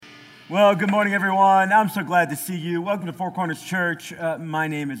Well, good morning, everyone. I'm so glad to see you. Welcome to Four Corners Church. My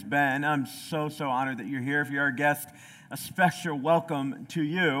name is Ben. I'm so honored that you're here. If you're our guest, a special welcome to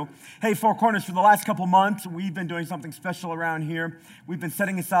you. Hey, Four Corners, for the last couple months, we've been doing something special around here. We've been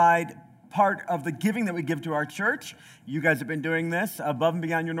setting aside part of the giving that we give to our church. You guys have been doing this above and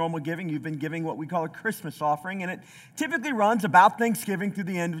beyond your normal giving. You've been giving what we call a Christmas offering, and it typically runs about Thanksgiving through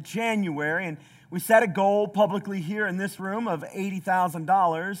the end of January. And we set a goal publicly here in this room of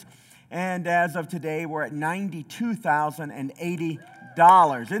 $80,000. And as of today, we're at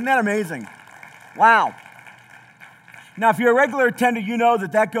 $92,080. Isn't that amazing? Wow. Now, if you're a regular attender, you know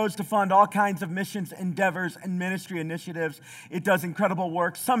that goes to fund all kinds of missions, endeavors, and ministry initiatives. It does incredible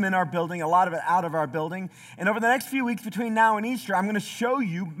work, some in our building, a lot of it out of our building. And over the next few weeks between now and Easter, I'm going to show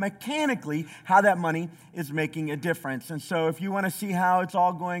you mechanically how that money is making a difference. And so if you want to see how it's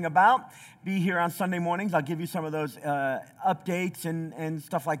all going about, be here on Sunday mornings. I'll give you some of those updates and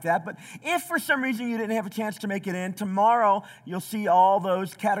stuff like that. But if for some reason you didn't have a chance to make it in, tomorrow you'll see all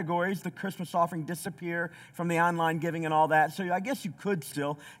those categories, the Christmas offering, disappear from the online giving and all that. So I guess you could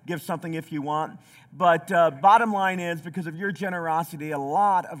still give something if you want. But bottom line is, because of your generosity, a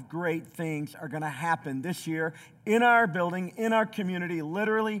lot of great things are going to happen this year in our building, in our community,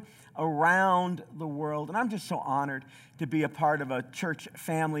 literally around the world. And I'm just so honored to be a part of a church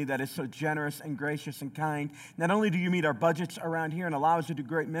family that is so generous and gracious and kind. Not only do you meet our budgets around here and allow us to do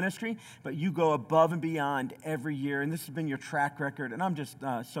great ministry, but you go above and beyond every year. And this has been your track record, and I'm just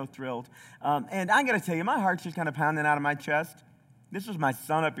so thrilled. And I'm going to tell you, my heart's just kind of pounding out of my chest. This was my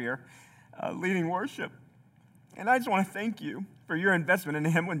son up here leading worship. And I just want to thank you for your investment in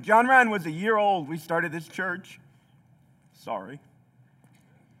him. When John Ryan was a year old, we started this church. Sorry.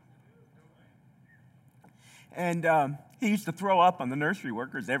 And he used to throw up on the nursery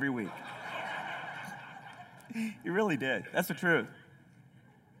workers every week. He really did. That's the truth.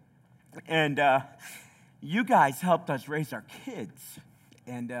 And you guys helped us raise our kids.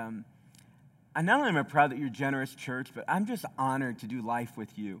 And I not only am I proud that you're a generous church, but I'm just honored to do life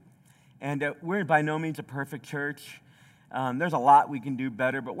with you. And we're by no means a perfect church. There's a lot we can do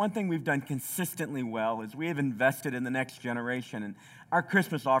better, but one thing we've done consistently well is we have invested in the next generation, and our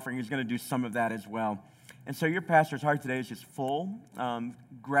Christmas offering is going to do some of that as well. And so your pastor's heart today is just full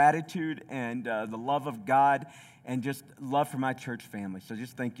gratitude and the love of God and just love for my church family. So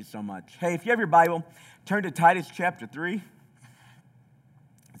just thank you so much. Hey, if you have your Bible, turn to Titus chapter 3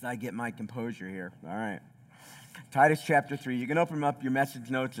 as I get my composure here. All right. Titus chapter 3. You can open up your message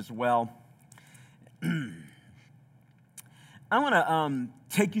notes as well. I want to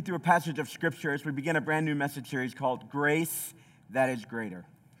take you through a passage of Scripture as we begin a brand new message series called Grace That Is Greater.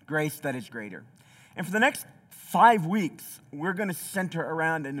 Grace That Is Greater. And for the next 5 weeks, we're going to center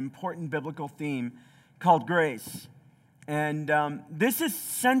around an important biblical theme called grace. And this is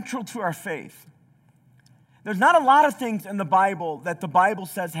central to our faith. There's not a lot of things in the Bible that the Bible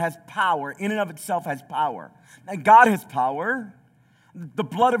says has power, in and of itself has power. Now, God has power. The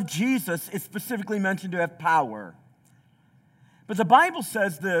blood of Jesus is specifically mentioned to have power. But the Bible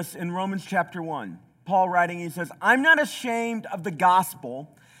says this in Romans chapter 1. Paul writing, he says, I'm not ashamed of the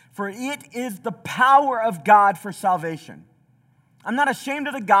gospel, for it is the power of God for salvation. I'm not ashamed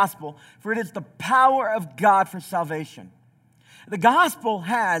of the gospel, for it is the power of God for salvation. The gospel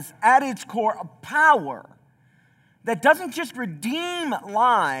has at its core a power that doesn't just redeem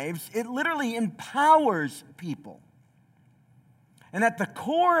lives, it literally empowers people. And at the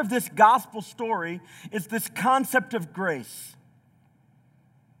core of this gospel story is this concept of grace.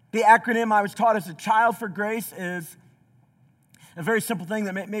 The acronym I was taught as a child for grace is a very simple thing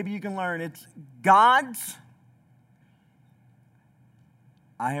that maybe you can learn. It's God's,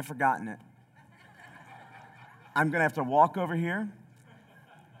 I have forgotten it. I'm going to have to walk over here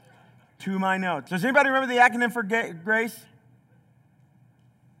to my notes. Does anybody remember the acronym for grace?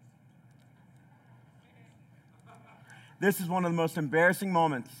 This is one of the most embarrassing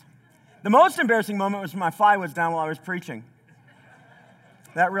moments. The most embarrassing moment was when my fly was down while I was preaching.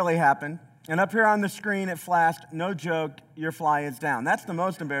 That really happened. And up here on the screen, it flashed, no joke, your fly is down. That's the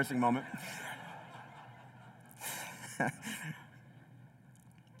most embarrassing moment.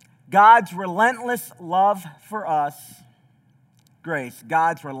 God's relentless love for us, grace,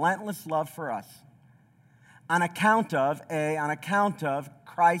 God's relentless love for us, on account of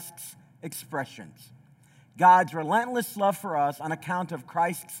Christ's expressions. God's relentless love for us on account of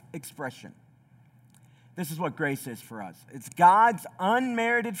Christ's expression. This is what grace is for us. It's God's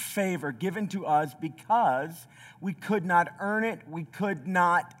unmerited favor given to us because we could not earn it. We could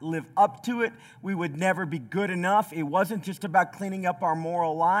not live up to it. We would never be good enough. It wasn't just about cleaning up our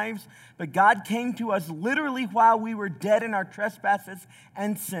moral lives, but God came to us literally while we were dead in our trespasses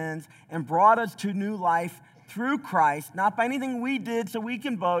and sins and brought us to new life through Christ, not by anything we did so we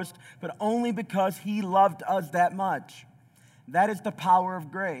can boast, but only because he loved us that much. That is the power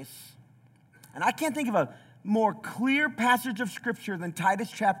of grace. And I can't think of a more clear passage of Scripture than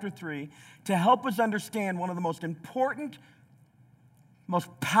Titus chapter 3 to help us understand one of the most important, most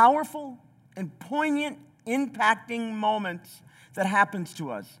powerful, and poignant, impacting moments that happens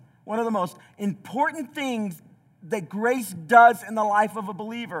to us. One of the most important things that grace does in the life of a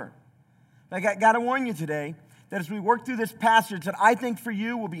believer. I got to warn you today that as we work through this passage that I think for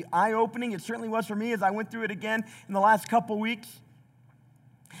you will be eye-opening. It certainly was for me as I went through it again in the last couple weeks.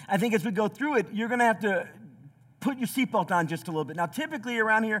 I think as we go through it, you're going to have to put your seatbelt on just a little bit. Now, typically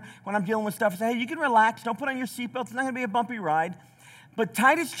around here, when I'm dealing with stuff, I say, hey, you can relax. Don't put on your seatbelt. It's not going to be a bumpy ride. But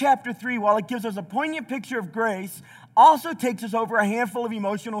Titus chapter 3, while it gives us a poignant picture of grace, also takes us over a handful of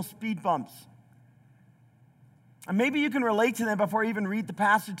emotional speed bumps. And maybe you can relate to them before I even read the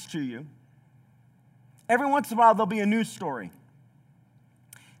passage to you. Every once in a while, there'll be a news story.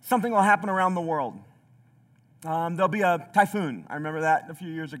 Something will happen around the world. There'll be a typhoon. I remember that a few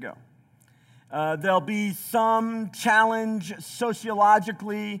years ago. There'll be some challenge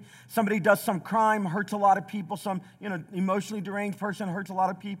sociologically. Somebody does some crime, hurts a lot of people. Some, emotionally deranged person hurts a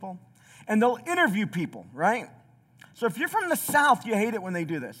lot of people. And they'll interview people, right? So if you're from the South, you hate it when they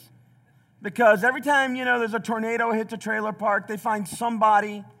do this. Because every time, there's a tornado hits a trailer park, they find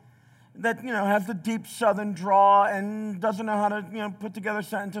somebody that, has the deep Southern drawl and doesn't know how to, put together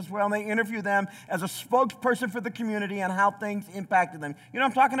sentences well. And they interview them as a spokesperson for the community and how things impacted them. You know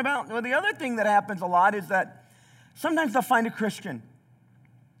what I'm talking about? Well, the other thing that happens a lot is that sometimes they'll find a Christian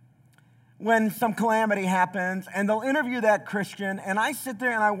when some calamity happens, and they'll interview that Christian. And I sit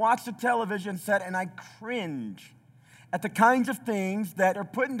there and I watch the television set and I cringe at the kinds of things that are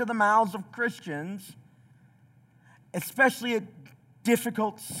put into the mouths of Christians, especially at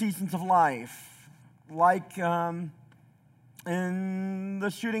difficult seasons of life, like in the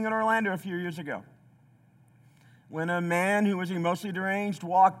shooting in Orlando a few years ago, when a man who was emotionally deranged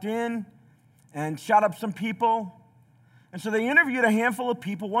walked in and shot up some people. And so they interviewed a handful of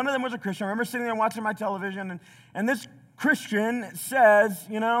people. One of them was a Christian. I remember sitting there watching my television, and this Christian says,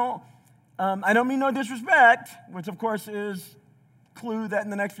 I don't mean no disrespect, which of course is clue that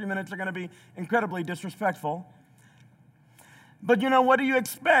in the next few minutes are going to be incredibly disrespectful. But what do you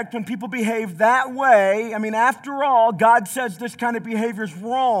expect when people behave that way? I mean, after all, God says this kind of behavior is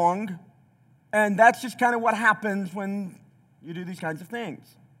wrong, and that's just kind of what happens when you do these kinds of things.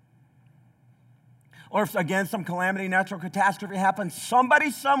 Or if, again, some calamity, natural catastrophe happens,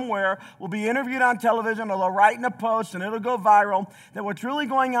 somebody somewhere will be interviewed on television, or they'll write in a post, and it'll go viral, that what's really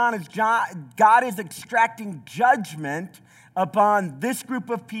going on is God is extracting judgment upon this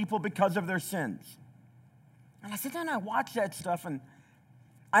group of people because of their sins. And I sit there and I watch that stuff, and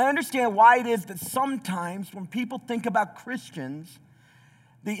I understand why it is that sometimes when people think about Christians,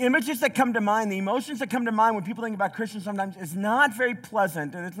 the images that come to mind, the emotions that come to mind when people think about Christians sometimes is not very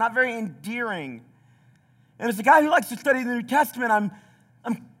pleasant, and it's not very endearing. And as a guy who likes to study the New Testament, I'm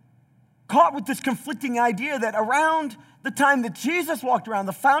caught with this conflicting idea that around the time that Jesus walked around,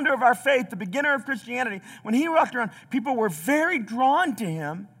 the founder of our faith, the beginner of Christianity, when he walked around, people were very drawn to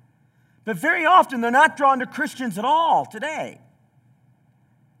him. But very often, they're not drawn to Christians at all today.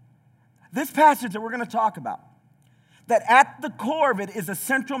 This passage that we're going to talk about, that at the core of it is a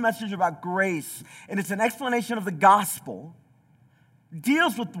central message about grace, and it's an explanation of the gospel,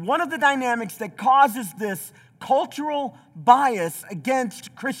 deals with one of the dynamics that causes this cultural bias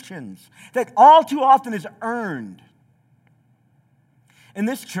against Christians that all too often is earned. In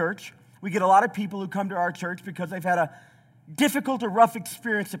this church, we get a lot of people who come to our church because they've had a difficult or rough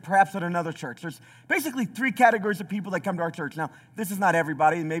experience perhaps at another church. There's basically three categories of people that come to our church. Now, this is not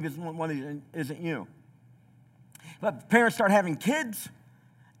everybody, and maybe one isn't you. But parents start having kids,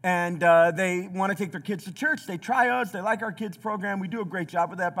 and they want to take their kids to church. They try us. They like our kids' program. We do a great job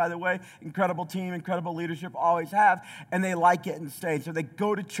with that, by the way. Incredible team, incredible leadership, always have. And they like it and stay. So they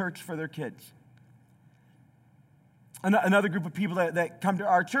go to church for their kids. Another group of people that come to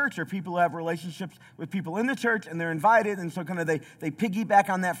our church are people who have relationships with people in the church, and they're invited, and so kind of they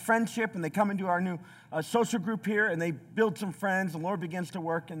piggyback on that friendship, and they come into our new social group here, and they build some friends, and the Lord begins to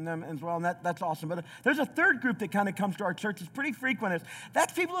work in them as well, and that's awesome. But there's a third group that kind of comes to our church. It's pretty frequent.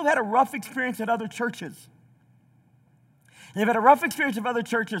 That's people who've had a rough experience at other churches. They've had a rough experience of other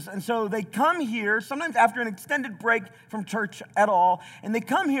churches, and so they come here, sometimes after an extended break from church at all, and they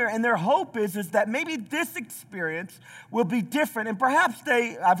come here, and their hope is that maybe this experience will be different, and perhaps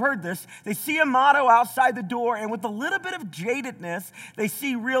I've heard this, they see a motto outside the door, and with a little bit of jadedness, they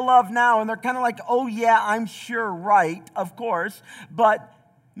see real love now, and they're kind of like, oh yeah, I'm sure, right, of course, but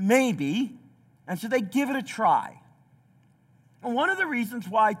maybe, and so they give it a try. And one of the reasons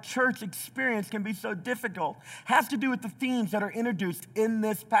why church experience can be so difficult has to do with the themes that are introduced in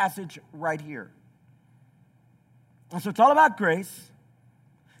this passage right here. And so it's all about grace.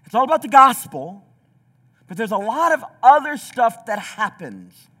 It's all about the gospel. But there's a lot of other stuff that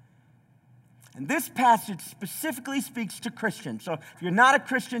happens. And this passage specifically speaks to Christians. So if you're not a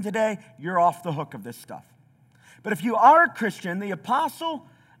Christian today, you're off the hook of this stuff. But if you are a Christian,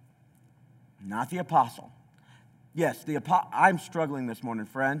 Yes, I'm struggling this morning,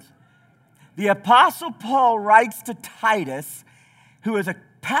 friends. The Apostle Paul writes to Titus, who is a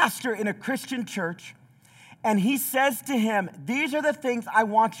pastor in a Christian church, and he says to him, these are the things I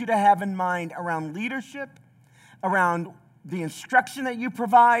want you to have in mind around leadership, around the instruction that you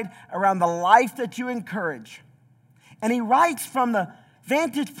provide, around the life that you encourage. And he writes from the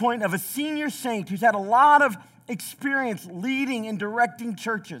vantage point of a senior saint who's had a lot of experience leading and directing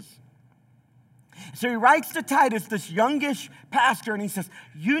churches. So he writes to Titus, this youngish pastor, and he says,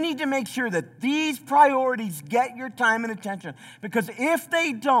 you need to make sure that these priorities get your time and attention. Because if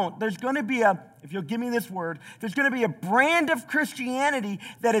they don't, there's going to be if you'll give me this word, there's going to be a brand of Christianity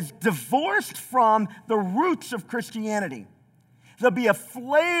that is divorced from the roots of Christianity. There'll be a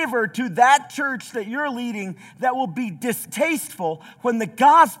flavor to that church that you're leading that will be distasteful when the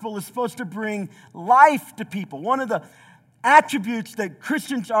gospel is supposed to bring life to people. One of the attributes that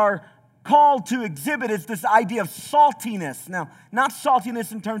Christians are called to exhibit is this idea of saltiness. Now, not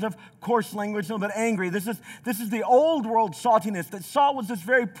saltiness in terms of coarse language, but angry. This is the old world saltiness, that salt was this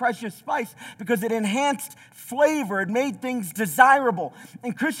very precious spice because it enhanced flavor. It made things desirable.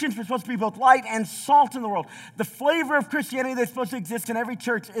 And Christians are supposed to be both light and salt in the world. The flavor of Christianity that's supposed to exist in every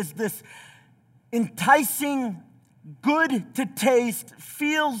church is this enticing, good to taste,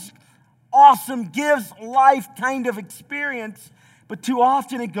 feels awesome, gives life kind of experience. But too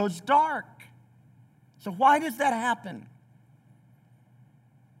often it goes dark. So why does that happen?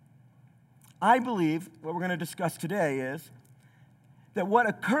 I believe what we're going to discuss today is that what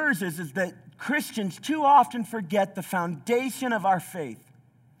occurs is that Christians too often forget the foundation of our faith.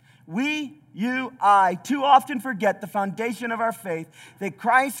 I too often forget the foundation of our faith, that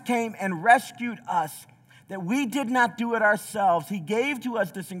Christ came and rescued us, that we did not do it ourselves. He gave to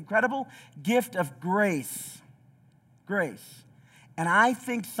us this incredible gift of grace. Grace. And I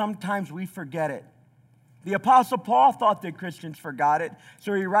think sometimes we forget it. The Apostle Paul thought that Christians forgot it,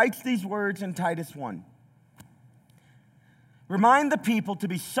 so he writes these words in Titus 1. Remind the people to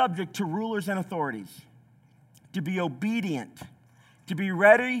be subject to rulers and authorities, to be obedient, to be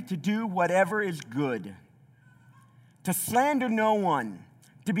ready to do whatever is good, to slander no one,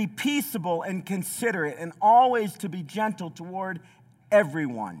 to be peaceable and considerate, and always to be gentle toward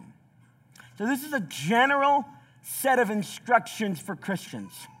everyone. So this is a general set of instructions for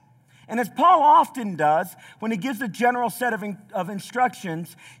Christians. And as Paul often does, when he gives a general set of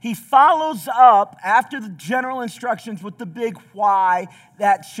instructions, he follows up after the general instructions with the big why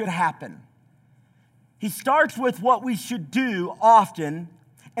that should happen. He starts with what we should do often,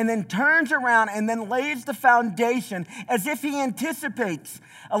 and then turns around and then lays the foundation as if he anticipates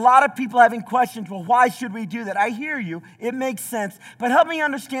a lot of people having questions. Well, why should we do that? I hear you. It makes sense. But help me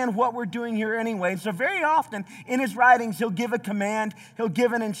understand what we're doing here anyway. And so very often in his writings, he'll give a command, he'll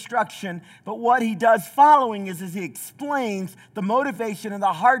give an instruction. But what he does following is he explains the motivation and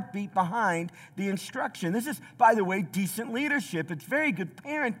the heartbeat behind the instruction. This is, by the way, decent leadership. It's very good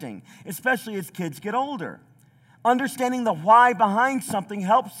parenting, especially as kids get older. Understanding the why behind something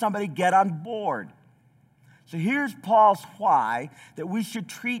helps somebody get on board. So here's Paul's why, that we should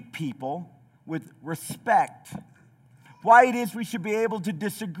treat people with respect. Why it is we should be able to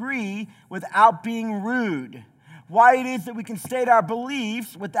disagree without being rude. Why it is that we can state our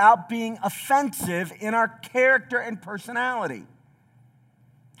beliefs without being offensive in our character and personality.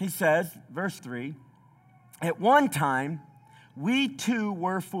 He says, verse 3, at one time, we too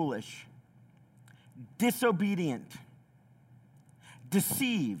were foolish, disobedient,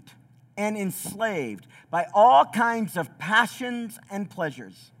 deceived, and enslaved by all kinds of passions and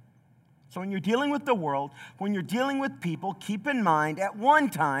pleasures. So when you're dealing with the world, when you're dealing with people, keep in mind, at one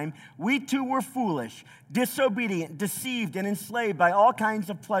time, we too were foolish, disobedient, deceived, and enslaved by all kinds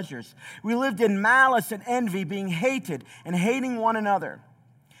of pleasures. We lived in malice and envy, being hated and hating one another.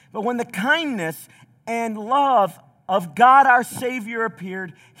 But when the kindness and love of God our Savior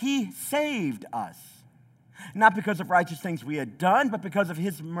appeared, he saved us. Not because of righteous things we had done, but because of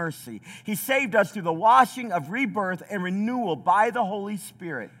his mercy. He saved us through the washing of rebirth and renewal by the Holy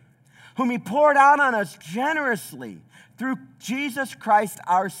Spirit, whom he poured out on us generously through Jesus Christ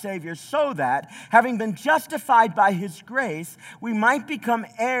our Savior, so that, having been justified by his grace, we might become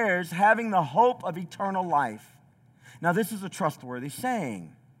heirs, having the hope of eternal life. Now, this is a trustworthy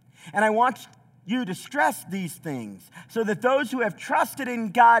saying, and I want you to stress these things so that those who have trusted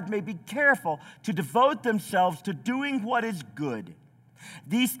in God may be careful to devote themselves to doing what is good.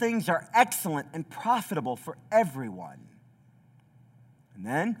 These things are excellent and profitable for everyone. And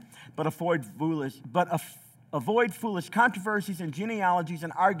then, avoid foolish controversies and genealogies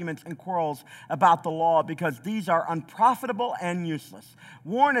and arguments and quarrels about the law, because these are unprofitable and useless.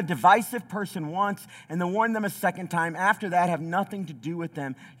 Warn a divisive person once, and then warn them a second time. After that, have nothing to do with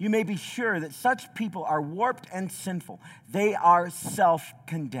them. You may be sure that such people are warped and sinful. They are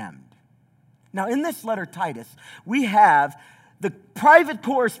self-condemned. Now, in this letter, Titus, we have the private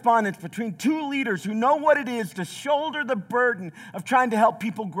correspondence between two leaders who know what it is to shoulder the burden of trying to help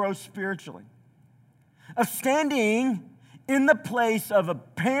people grow spiritually, of standing in the place of a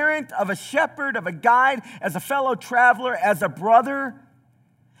parent, of a shepherd, of a guide, as a fellow traveler, as a brother,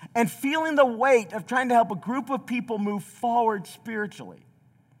 and feeling the weight of trying to help a group of people move forward spiritually.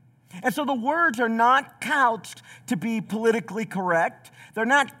 And so the words are not couched to be politically correct. They're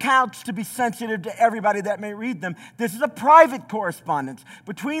not couched to be sensitive to everybody that may read them. This is a private correspondence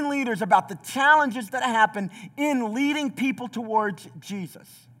between leaders about the challenges that happen in leading people towards Jesus.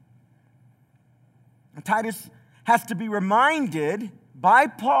 And Titus has to be reminded by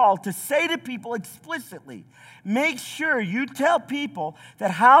Paul to say to people explicitly, make sure you tell people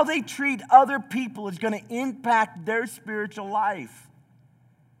that how they treat other people is going to impact their spiritual life.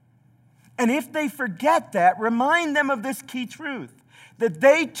 And if they forget that, remind them of this key truth, that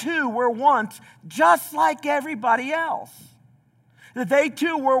they too were once just like everybody else, that they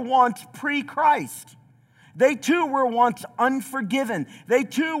too were once pre-Christ. They too were once unforgiven. They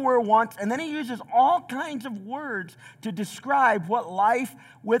too were once, and then he uses all kinds of words to describe what life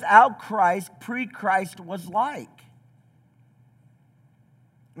without Christ, pre-Christ, was like.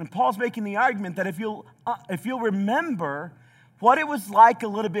 And Paul's making the argument that if you'll remember what it was like a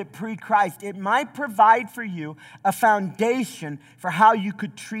little bit pre-Christ, it might provide for you a foundation for how you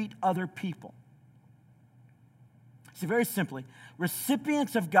could treat other people. See, very simply,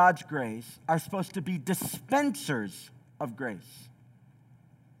 recipients of God's grace are supposed to be dispensers of grace.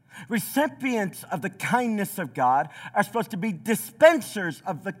 Recipients of the kindness of God are supposed to be dispensers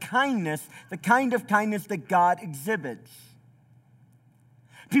of the kindness, the kind of kindness that God exhibits.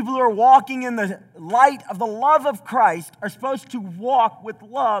 People who are walking in the light of the love of Christ are supposed to walk with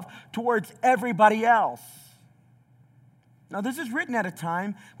love towards everybody else. Now, this is written at a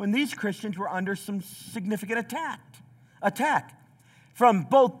time when these Christians were under some significant attack from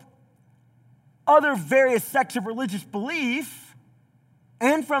both other various sects of religious belief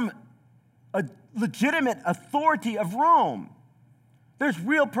and from a legitimate authority of Rome. There's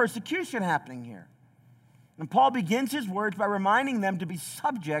real persecution happening here. And Paul begins his words by reminding them to be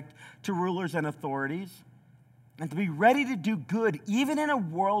subject to rulers and authorities and to be ready to do good, even in a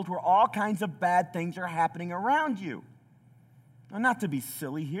world where all kinds of bad things are happening around you. Now, not to be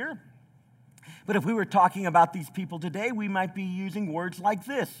silly here, but if we were talking about these people today, we might be using words like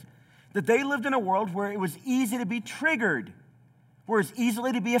this, that they lived in a world where it was easy to be triggered, where it's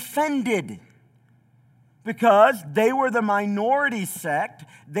easily to be offended, because they were the minority sect.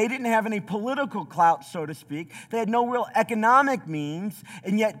 They didn't have any political clout, so to speak. They had no real economic means.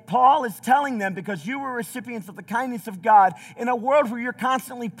 And yet Paul is telling them, because you were recipients of the kindness of God, in a world where you're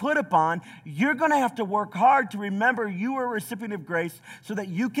constantly put upon, you're going to have to work hard to remember you were a recipient of grace so that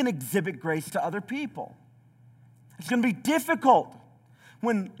you can exhibit grace to other people. It's going to be difficult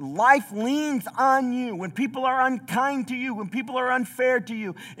when life leans on you, when people are unkind to you, when people are unfair to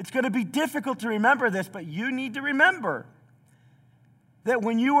you. It's going to be difficult to remember this, but you need to remember that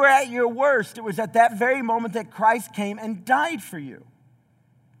when you were at your worst, it was at that very moment that Christ came and died for you.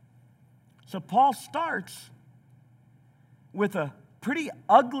 So Paul starts with a pretty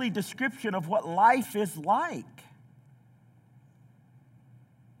ugly description of what life is like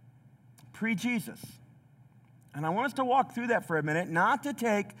pre-Jesus. And I want us to walk through that for a minute, not to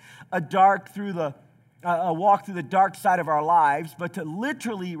take a walk through the dark side of our lives, but to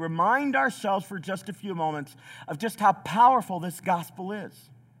literally remind ourselves for just a few moments of just how powerful this gospel is.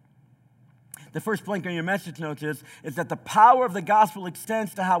 The first blank on your message notes is that the power of the gospel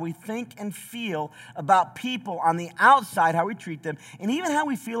extends to how we think and feel about people on the outside, how we treat them, and even how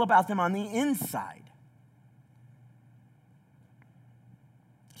we feel about them on the inside.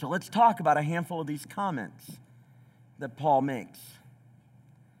 So let's talk about a handful of these comments that Paul makes.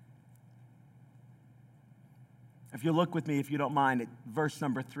 If you look with me, if you don't mind, at verse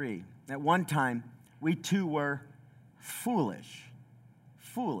number 3. At one time, we too were foolish.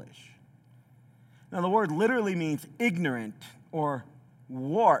 Foolish. Now, the word literally means ignorant or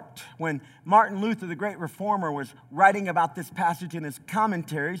warped. When Martin Luther, the great reformer, was writing about this passage in his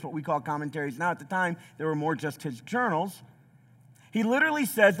commentaries, what we call commentaries now, at the time, they were more just his journals. He literally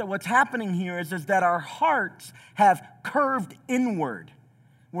says that what's happening here is that our hearts have curved inward.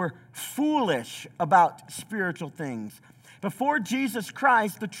 We're foolish about spiritual things. Before Jesus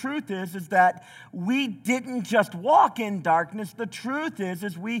Christ, the truth is that we didn't just walk in darkness. The truth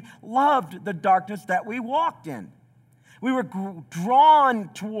is we loved the darkness that we walked in. We were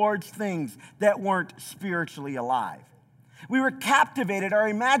drawn towards things that weren't spiritually alive. We were captivated. Our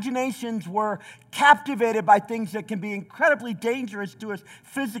imaginations were captivated by things that can be incredibly dangerous to us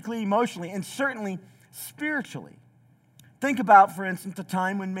physically, emotionally, and certainly spiritually. Think about, for instance, a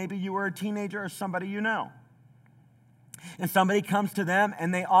time when maybe you were a teenager or somebody you know. And somebody comes to them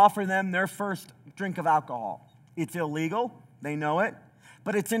and they offer them their first drink of alcohol. It's illegal. They know it.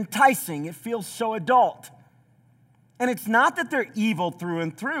 But it's enticing. It feels so adult. And it's not that they're evil through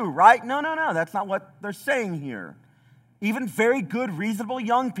and through, right? No. That's not what they're saying here. Even very good, reasonable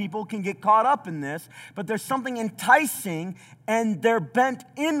young people can get caught up in this, but there's something enticing, and they're bent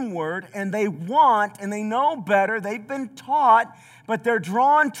inward, and they want, and they know better. They've been taught, but they're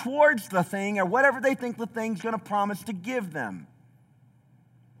drawn towards the thing or whatever they think the thing's going to promise to give them.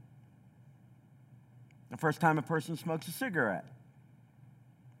 The first time a person smokes a cigarette,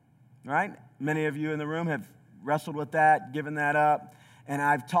 right? Many of you in the room have wrestled with that, given that up. And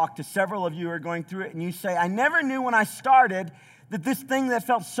I've talked to several of you who are going through it, and you say, I never knew when I started that this thing that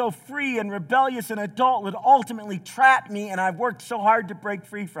felt so free and rebellious and adult would ultimately trap me, and I've worked so hard to break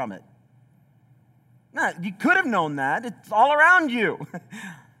free from it. Now, you could have known that. It's all around you.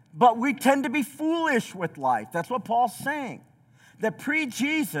 But we tend to be foolish with life. That's what Paul's saying. That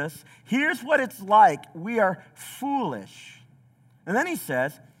pre-Jesus, here's what it's like. We are foolish. And then he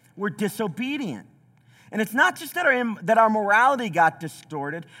says, we're disobedient. And it's not just that our morality got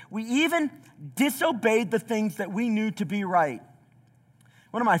distorted. We even disobeyed the things that we knew to be right.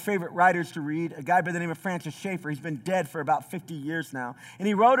 One of my favorite writers to read, a guy by the name of Francis Schaeffer, he's been dead for about 50 years now, and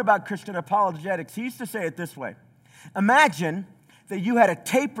he wrote about Christian apologetics. He used to say it this way. Imagine that you had a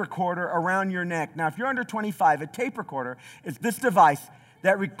tape recorder around your neck. Now, if you're under 25, a tape recorder is this device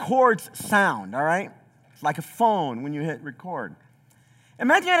that records sound, all right? It's like a phone when you hit record.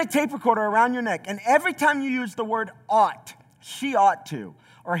 Imagine you had a tape recorder around your neck, and every time you use the word ought, she ought to,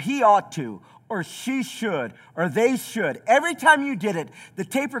 or he ought to, or she should, or they should, every time you did it, the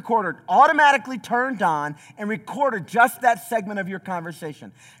tape recorder automatically turned on and recorded just that segment of your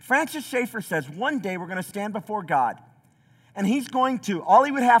conversation. Francis Schaeffer says, one day we're going to stand before God, and he's going to, all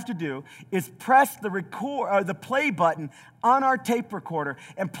he would have to do is press the record or the play button on our tape recorder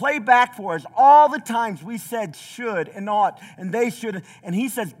and play back for us all the times we said should and ought and they should. And he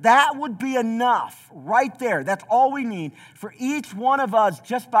says that would be enough right there. That's all we need for each one of us,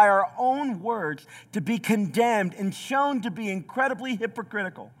 just by our own words, to be condemned and shown to be incredibly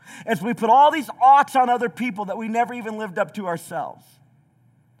hypocritical as we put all these oughts on other people that we never even lived up to ourselves.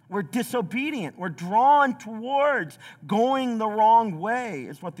 We're disobedient. We're drawn towards going the wrong way,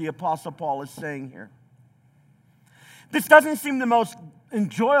 is what the Apostle Paul is saying here. This doesn't seem the most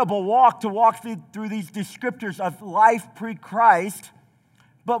enjoyable walk to walk through these descriptors of life pre-Christ.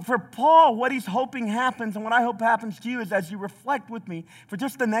 But for Paul, what he's hoping happens, and what I hope happens to you, is as you reflect with me for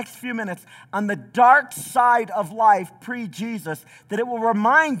just the next few minutes on the dark side of life pre-Jesus, that it will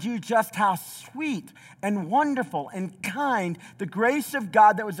remind you just how sweet and wonderful and kind the grace of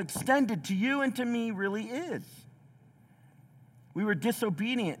God that was extended to you and to me really is. We were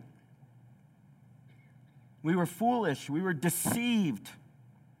disobedient. We were foolish. We were deceived.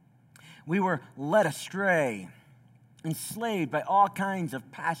 We were led astray, enslaved by all kinds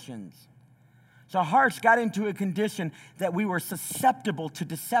of passions. So our hearts got into a condition that we were susceptible to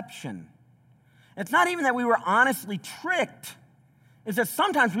deception. It's not even that we were honestly tricked. It's that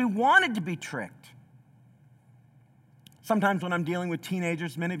sometimes we wanted to be tricked. Sometimes when I'm dealing with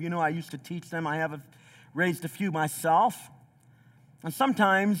teenagers, many of you know I used to teach them. I have raised a few myself. And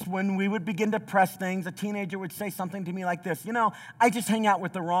sometimes when we would begin to press things, a teenager would say something to me like this, I just hang out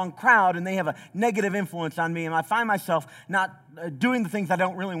with the wrong crowd and they have a negative influence on me and I find myself not doing the things I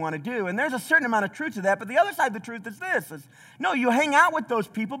don't really want to do. And there's a certain amount of truth to that, but the other side of the truth is this, no, you hang out with those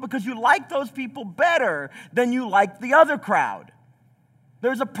people because you like those people better than you like the other crowd.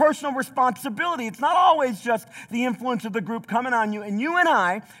 There's a personal responsibility. It's not always just the influence of the group coming on you. And you and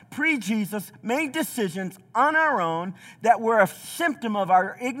I, pre-Jesus, made decisions on our own that were a symptom of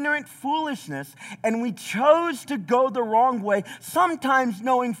our ignorant foolishness, and we chose to go the wrong way, sometimes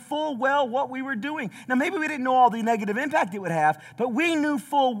knowing full well what we were doing. Now, maybe we didn't know all the negative impact it would have, but we knew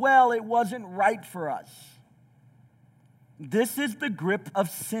full well it wasn't right for us. This is the grip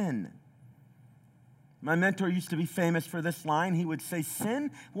of sin. My mentor used to be famous for this line. He would say, sin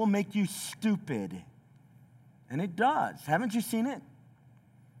will make you stupid. And it does. Haven't you seen it?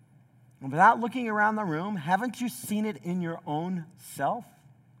 And without looking around the room, haven't you seen it in your own self?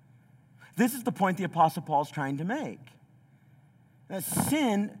 This is the point the Apostle Paul is trying to make. That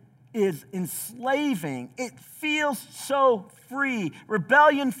sin is enslaving. It feels so free.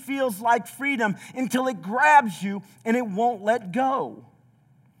 Rebellion feels like freedom until it grabs you and it won't let go.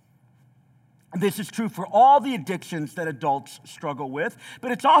 This is true for all the addictions that adults struggle with,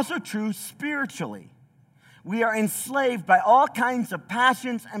 but it's also true spiritually. We are enslaved by all kinds of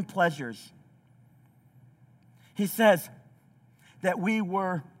passions and pleasures. He says that we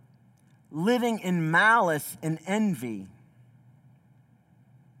were living in malice and envy,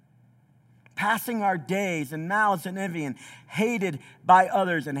 passing our days in malice and envy, and hated by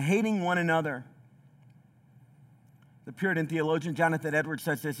others and hating one another. The Puritan theologian Jonathan Edwards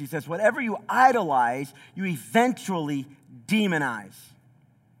says this. He says, whatever you idolize, you eventually demonize.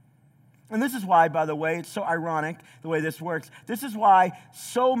 And this is why, by the way, it's so ironic the way this works. This is why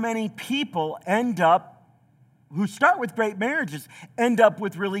so many people who start with great marriages, end up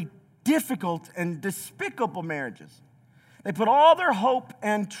with really difficult and despicable marriages. They put all their hope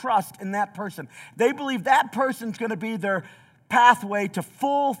and trust in that person. They believe that person's going to be their pathway to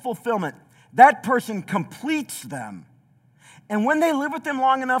full fulfillment. That person completes them. And when they live with them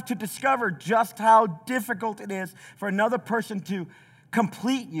long enough to discover just how difficult it is for another person to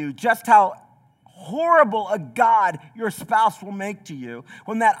complete you, just how horrible a God your spouse will make to you,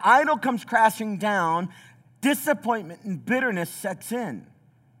 when that idol comes crashing down, disappointment and bitterness sets in.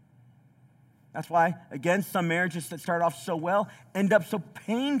 That's why, again, some marriages that start off so well end up so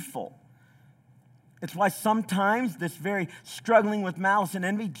painful. It's why sometimes this very struggling with malice and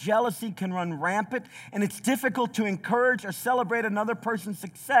envy, jealousy can run rampant, and it's difficult to encourage or celebrate another person's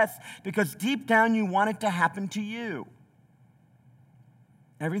success because deep down you want it to happen to you.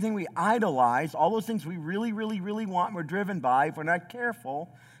 Everything we idolize, all those things we really, really, really want and we're driven by, if we're not careful,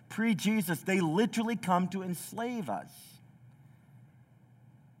 pre-Jesus, they literally come to enslave us.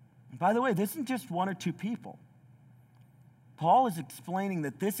 And by the way, this isn't just one or two people. Paul is explaining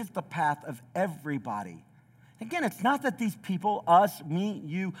that this is the path of everybody. Again, it's not that these people, us, me,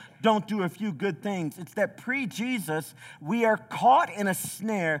 you, don't do a few good things. It's that pre-Jesus, we are caught in a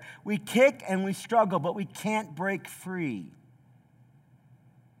snare. We kick and we struggle, but we can't break free.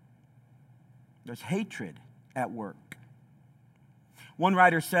 There's hatred at work. One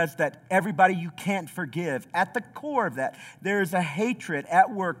writer says that everybody you can't forgive, at the core of that, there is a hatred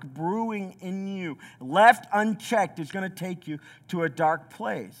at work brewing in you. Left unchecked is going to take you to a dark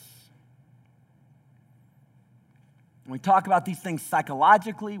place. When we talk about these things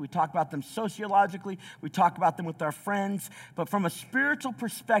psychologically, we talk about them sociologically, we talk about them with our friends, but from a spiritual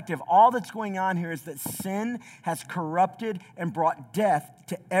perspective, all that's going on here is that sin has corrupted and brought death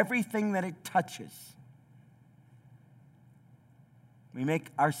to everything that it touches. We make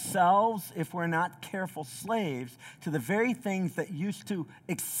ourselves, if we're not careful, slaves to the very things that used to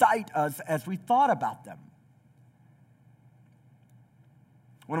excite us as we thought about them.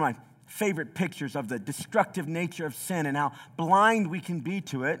 One of my favorite pictures of the destructive nature of sin and how blind we can be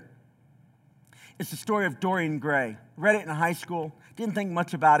to it is the story of Dorian Gray. Read it in high school, didn't think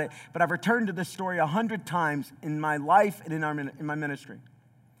much about it, but I've returned to this story 100 times in my life and in my ministry.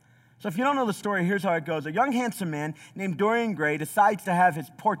 So if you don't know the story, here's how it goes. A young, handsome man named Dorian Gray decides to have his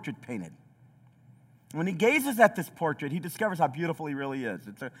portrait painted. When he gazes at this portrait, he discovers how beautiful he really is.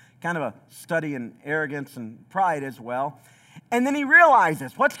 It's a kind of a study in arrogance and pride as well. And then he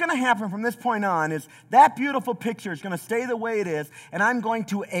realizes what's going to happen from this point on is that beautiful picture is going to stay the way it is, and I'm going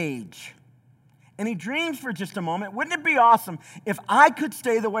to age. And he dreams for just a moment, wouldn't it be awesome if I could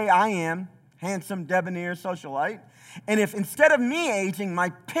stay the way I am, handsome, debonair, socialite, and if instead of me aging, my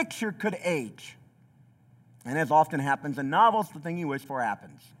picture could age. And as often happens in novels, the thing he wished for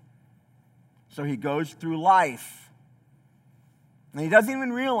happens. So he goes through life. And he doesn't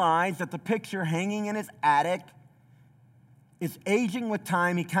even realize that the picture hanging in his attic is aging with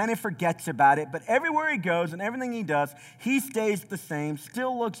time. He kind of forgets about it. But everywhere he goes and everything he does, he stays the same,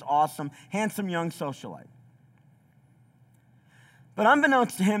 still looks awesome, handsome young socialite. But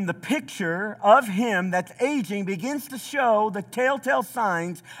unbeknownst to him, the picture of him that's aging begins to show the telltale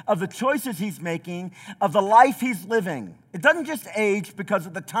signs of the choices he's making, of the life he's living. It doesn't just age because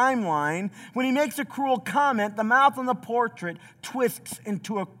of the timeline. When he makes a cruel comment, the mouth on the portrait twists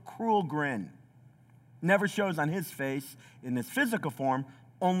into a cruel grin. Never shows on his face in his physical form,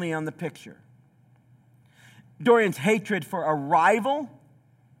 only on the picture. Dorian's hatred for a rival,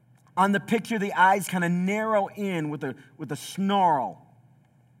 on the picture the eyes kind of narrow in with a snarl.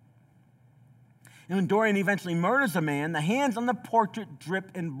 And when Dorian eventually murders a man, the hands on the portrait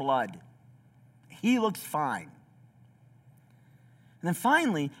drip in blood. He looks fine. And then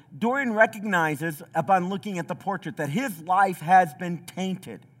finally, Dorian recognizes upon looking at the portrait that his life has been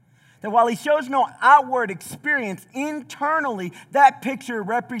tainted. That while he shows no outward experience, internally, that picture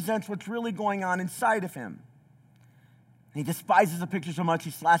represents what's really going on inside of him. He despises the picture so much,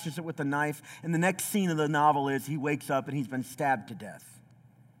 he slashes it with a knife, and the next scene of the novel is he wakes up and he's been stabbed to death.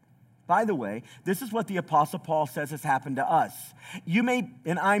 By the way, this is what the Apostle Paul says has happened to us. You may,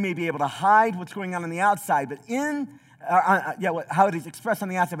 and I may be able to hide what's going on the outside, but how it is expressed on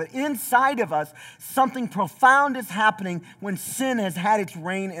the outside, but inside of us, something profound is happening when sin has had its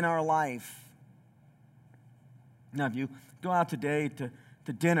reign in our life. Now, if you go out today to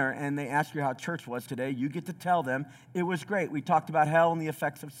dinner and they ask you how church was today, you get to tell them it was great. We talked about hell and the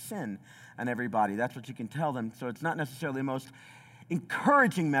effects of sin on everybody. That's what you can tell them. So it's not necessarily the most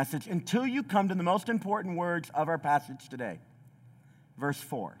encouraging message until you come to the most important words of our passage today. Verse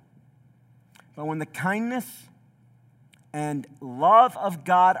 4. But when the kindness and love of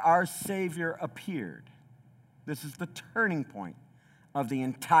God our Savior appeared. This is the turning point of the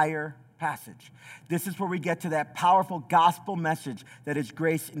entire passage. This is where we get to that powerful gospel message that is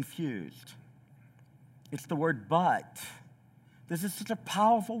grace infused. It's the word but. This is such a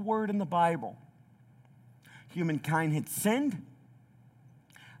powerful word in the Bible. Humankind had sinned,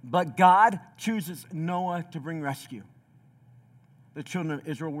 but God chooses Noah to bring rescue. The children of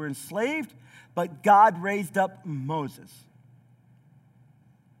Israel were enslaved, but God raised up Moses.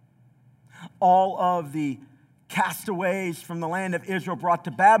 All of the castaways from the land of Israel brought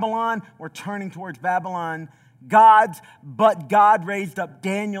to Babylon were turning towards Babylon gods, but God raised up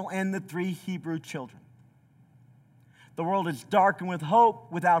Daniel and the 3 Hebrew children. The world is darkened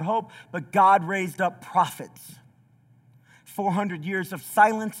without hope, but God raised up prophets. 400 years of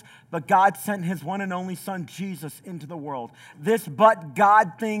silence, but God sent his one and only son, Jesus, into the world. This but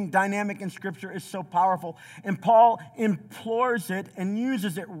God thing, dynamic in Scripture, is so powerful. And Paul implores it and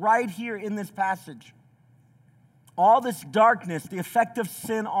uses it right here in this passage. All this darkness, the effect of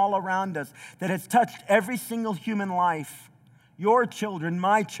sin all around us that has touched every single human life, your children,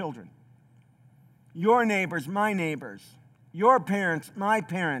 my children, your neighbors, my neighbors, your parents, my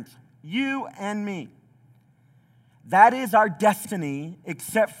parents, you and me. That is our destiny,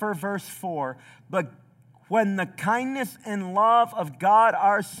 except for verse 4. But when the kindness and love of God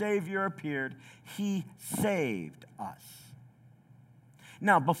our Savior appeared, he saved us.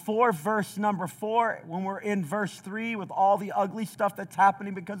 Now, before verse number 4, when we're in verse 3 with all the ugly stuff that's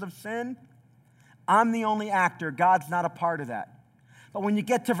happening because of sin, I'm the only actor. God's not a part of that. But when you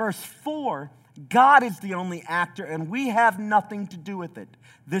get to verse 4, God is the only actor, and we have nothing to do with it.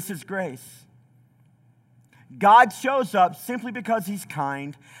 This is grace. God shows up simply because he's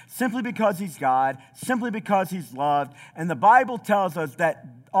kind, simply because he's God, simply because he's loved. And the Bible tells us that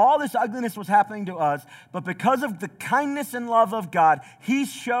all this ugliness was happening to us, but because of the kindness and love of God, he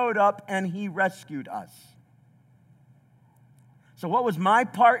showed up and he rescued us. So what was my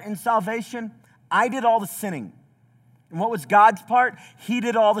part in salvation? I did all the sinning. And what was God's part? He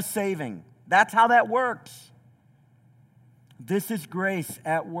did all the saving. That's how that works. This is grace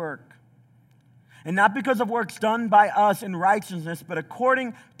at work. And not because of works done by us in righteousness, but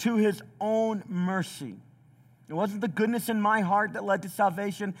according to his own mercy. It wasn't the goodness in my heart that led to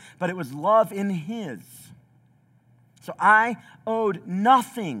salvation, but it was love in his. So I owed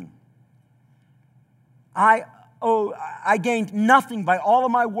nothing. I gained nothing by all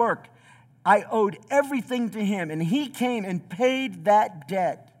of my work. I owed everything to him, and he came and paid that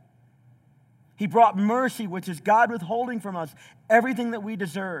debt. He brought mercy, which is God withholding from us everything that we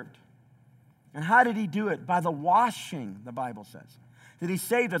deserved. And how did he do it? By the washing, the Bible says. That he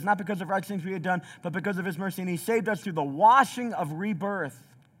saved us, not because of right things we had done, but because of his mercy. And he saved us through the washing of rebirth.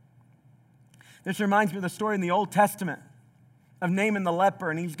 This reminds me of the story in the Old Testament of Naaman the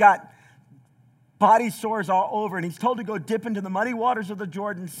leper. And he's got body sores all over. And he's told to go dip into the muddy waters of the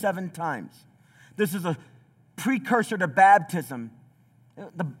Jordan 7 times. This is a precursor to baptism.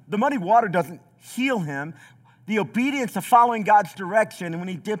 The muddy water doesn't heal him. The obedience of following God's direction, and when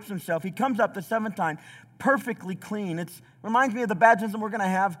he dips himself, he comes up the 7th time, perfectly clean. It reminds me of the baptism we're going to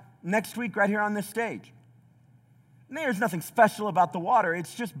have next week right here on this stage. And there's nothing special about the water.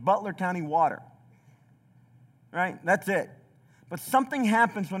 It's just Butler County water. Right? That's it. But something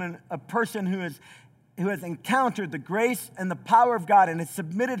happens when a person who has encountered the grace and the power of God and has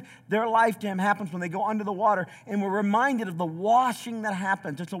submitted their life to Him happens when they go under the water, and we're reminded of the washing that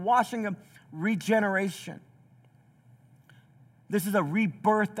happens. It's a washing of regeneration. This is a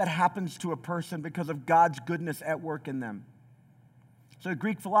rebirth that happens to a person because of God's goodness at work in them. So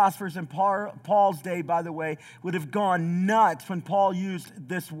Greek philosophers in Paul's day, by the way, would have gone nuts when Paul used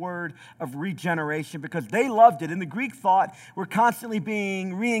this word of regeneration because they loved it. In the Greek thought, we're constantly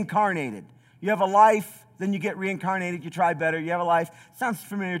being reincarnated. You have a life, then you get reincarnated, you try better, you have a life. Sounds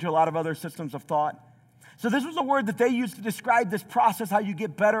familiar to a lot of other systems of thought. So this was a word that they used to describe this process, how you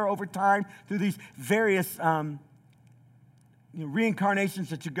get better over time through these various reincarnations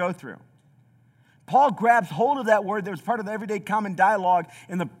that you go through. Paul grabs hold of that word that was part of the everyday common dialogue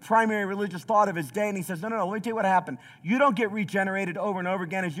in the primary religious thought of his day, and he says, no, let me tell you what happened. You don't get regenerated over and over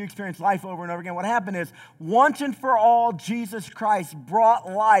again as you experience life over and over again. What happened is, once and for all, Jesus Christ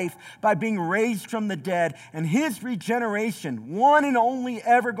brought life by being raised from the dead, and His regeneration, one and only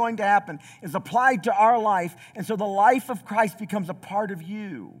ever going to happen, is applied to our life, and so the life of Christ becomes a part of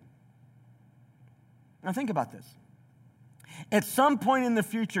you. Now think about this. At some point in the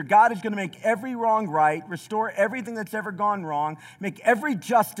future, God is going to make every wrong right, restore everything that's ever gone wrong, make every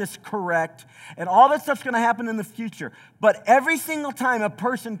justice correct, and all that stuff's going to happen in the future. But every single time a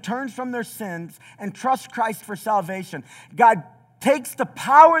person turns from their sins and trusts Christ for salvation, God takes the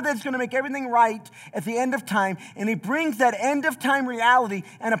power that's going to make everything right at the end of time, and He brings that end of time reality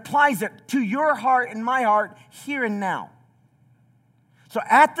and applies it to your heart and my heart here and now. So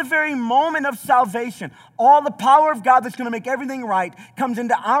at the very moment of salvation, all the power of God that's going to make everything right comes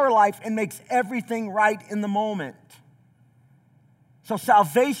into our life and makes everything right in the moment. So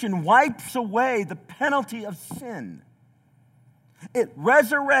salvation wipes away the penalty of sin. It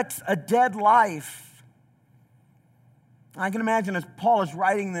resurrects a dead life. I can imagine as Paul is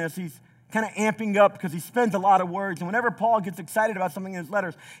writing this, he's kind of amping up because he spends a lot of words. And whenever Paul gets excited about something in his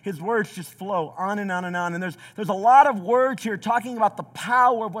letters, his words just flow on and on and on. And there's a lot of words here talking about the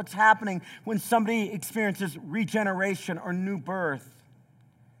power of what's happening when somebody experiences regeneration or new birth.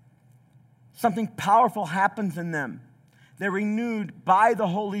 Something powerful happens in them. They're renewed by the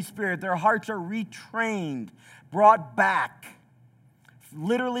Holy Spirit. Their hearts are retrained, brought back,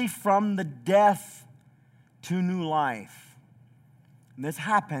 literally from the death to new life. And this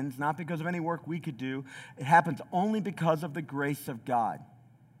happens not because of any work we could do. It happens only because of the grace of God.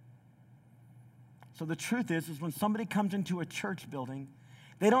 So the truth is when somebody comes into a church building,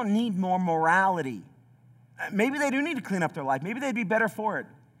 they don't need more morality. Maybe they do need to clean up their life. Maybe they'd be better for it.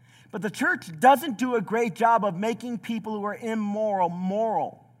 But the church doesn't do a great job of making people who are immoral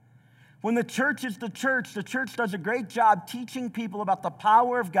moral. When the church is the church does a great job teaching people about the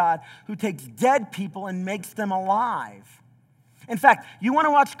power of God who takes dead people and makes them alive. In fact, you want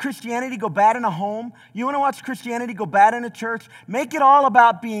to watch Christianity go bad in a home? You want to watch Christianity go bad in a church? Make it all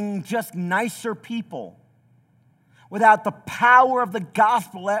about being just nicer people without the power of the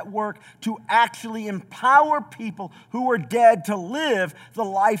gospel at work to actually empower people who are dead to live the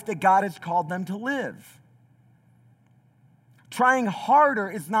life that God has called them to live. Trying harder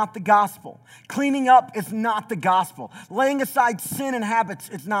is not the gospel. Cleaning up is not the gospel. Laying aside sin and habits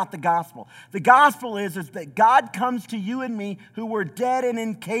is not the gospel. The gospel is that God comes to you and me who were dead and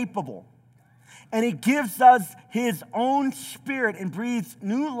incapable. And He gives us His own Spirit and breathes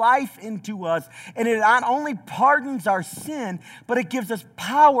new life into us. And it not only pardons our sin, but it gives us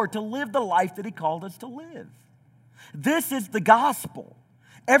power to live the life that He called us to live. This is the gospel.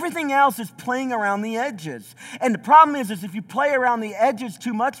 Everything else is playing around the edges. And the problem is if you play around the edges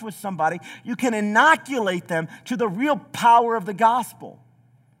too much with somebody, you can inoculate them to the real power of the gospel.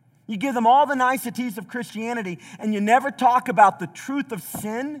 You give them all the niceties of Christianity, and you never talk about the truth of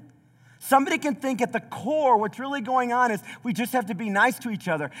sin. Somebody can think at the core what's really going on is we just have to be nice to each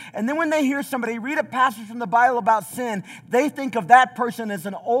other. And then when they hear somebody read a passage from the Bible about sin, they think of that person as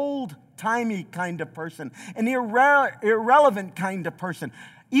an old-timey kind of person, an irrelevant kind of person,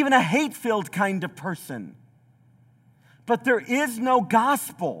 even a hate-filled kind of person. But there is no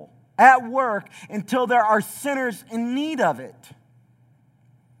gospel at work until there are sinners in need of it.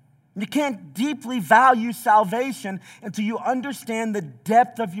 You can't deeply value salvation until you understand the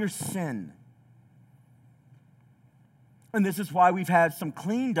depth of your sin. And this is why we've had some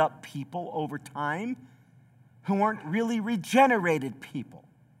cleaned up people over time who weren't really regenerated people.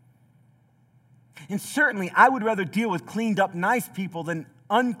 And certainly, I would rather deal with cleaned up nice people than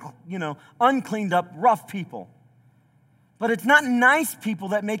uncleaned up, rough people. But it's not nice people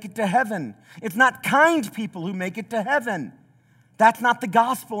that make it to heaven. It's not kind people who make it to heaven. That's not the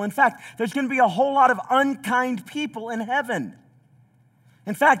gospel. In fact, there's going to be a whole lot of unkind people in heaven.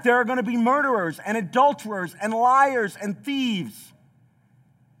 In fact, there are going to be murderers and adulterers and liars and thieves.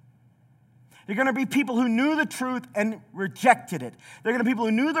 There are going to be people who knew the truth and rejected it. There are going to be people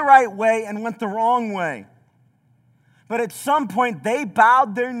who knew the right way and went the wrong way. But at some point, they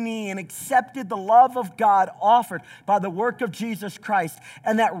bowed their knee and accepted the love of God offered by the work of Jesus Christ,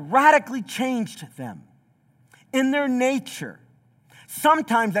 and that radically changed them in their nature.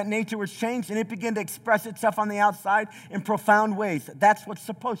 Sometimes that nature was changed, and it began to express itself on the outside in profound ways. That's what's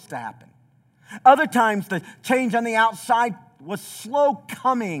supposed to happen. Other times, the change on the outside was slow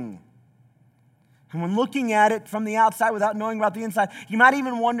coming. And when looking at it from the outside without knowing about the inside, you might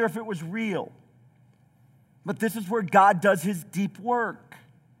even wonder if it was real. But this is where God does his deep work.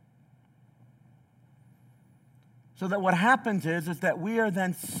 So that what happens is that we are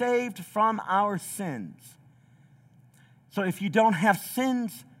then saved from our sins. So if you don't have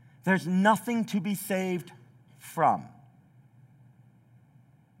sins, there's nothing to be saved from.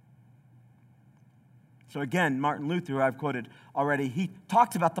 So again, Martin Luther, who I've quoted already, he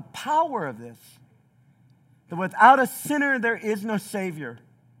talks about the power of this. That without a sinner, there is no Savior.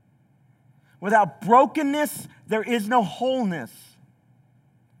 Without brokenness, there is no wholeness.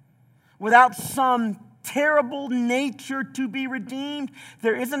 Without some terrible nature to be redeemed,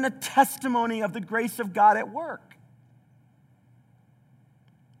 there isn't a testimony of the grace of God at work.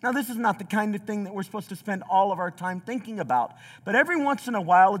 Now, this is not the kind of thing that we're supposed to spend all of our time thinking about. But every once in a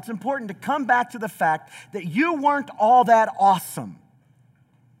while, it's important to come back to the fact that you weren't all that awesome.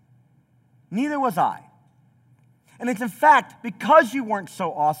 Neither was I. And it's in fact because you weren't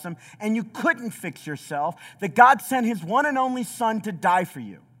so awesome and you couldn't fix yourself that God sent his one and only Son to die for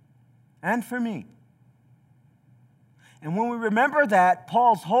you and for me. And when we remember that,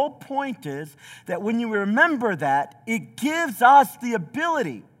 Paul's whole point is that when you remember that, it gives us the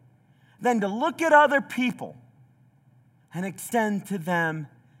ability then to look at other people and extend to them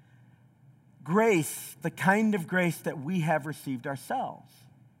grace, the kind of grace that we have received ourselves.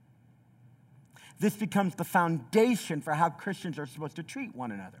 This becomes the foundation for how Christians are supposed to treat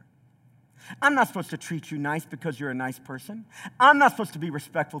one another. I'm not supposed to treat you nice because you're a nice person. I'm not supposed to be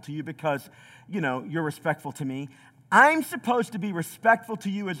respectful to you because, you're respectful to me. I'm supposed to be respectful to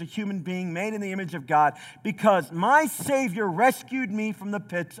you as a human being made in the image of God because my Savior rescued me from the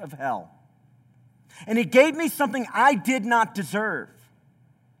pits of hell. And he gave me something I did not deserve.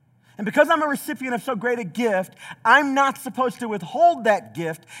 And because I'm a recipient of so great a gift, I'm not supposed to withhold that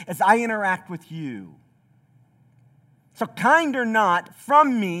gift as I interact with you. So kind or not,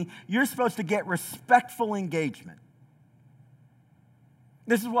 from me, you're supposed to get respectful engagement.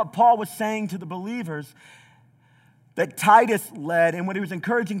 This is what Paul was saying to the believers that Titus led, and what he was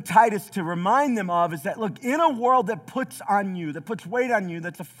encouraging Titus to remind them of is that, look, in a world that puts on you, that puts weight on you,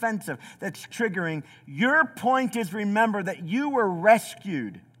 that's offensive, that's triggering, your point is remember that you were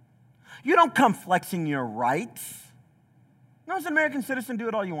rescued. You don't come flexing your rights. No, as an American citizen, do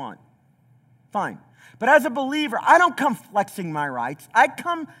it all you want. Fine. But as a believer, I don't come flexing my rights. I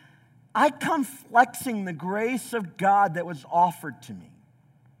come flexing the grace of God that was offered to me.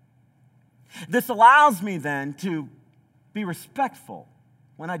 This allows me then to be respectful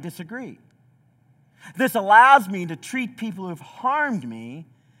when I disagree. This allows me to treat people who have harmed me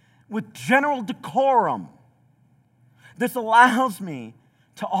with general decorum. This allows me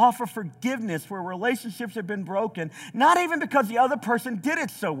to offer forgiveness where relationships have been broken, not even because the other person did it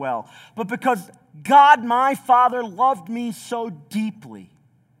so well, but because God, my Father, loved me so deeply.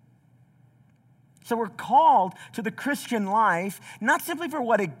 So we're called to the Christian life, not simply for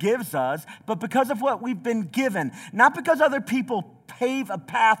what it gives us, but because of what we've been given. Not because other people pave a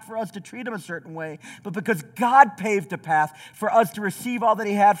path for us to treat them a certain way, but because God paved a path for us to receive all that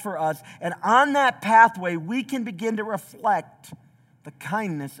he had for us. And on that pathway, we can begin to reflect the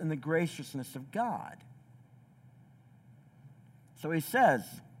kindness and the graciousness of God. So he says,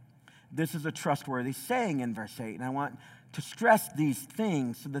 this is a trustworthy saying in verse 8, and I want to stress these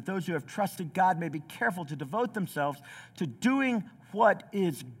things so that those who have trusted God may be careful to devote themselves to doing what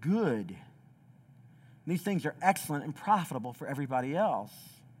is good. These things are excellent and profitable for everybody else.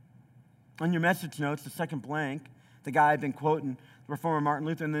 On your message notes, the second blank, the guy I've been quoting, the reformer Martin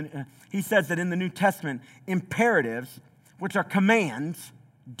Luther, and then, he says that in the New Testament, imperatives, which are commands,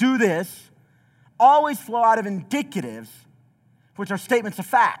 do this, always flow out of indicatives, which are statements of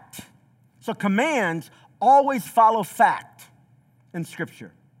fact. So commands always follow fact in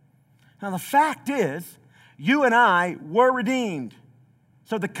Scripture. Now, the fact is, you and I were redeemed.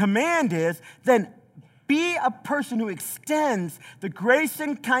 So the command is, then be a person who extends the grace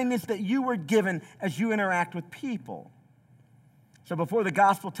and kindness that you were given as you interact with people. So before the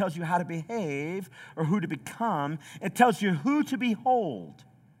gospel tells you how to behave or who to become, it tells you who to behold.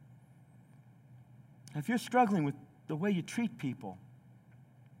 If you're struggling with the way you treat people,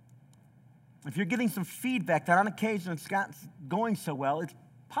 if you're getting some feedback that on occasion it's not going so well, it's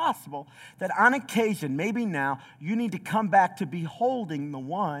possible that on occasion, maybe now, you need to come back to beholding the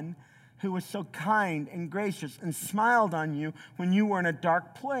one who was so kind and gracious and smiled on you when you were in a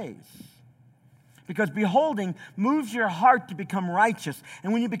dark place. Because beholding moves your heart to become righteous.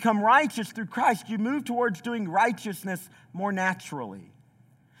 And when you become righteous through Christ, you move towards doing righteousness more naturally.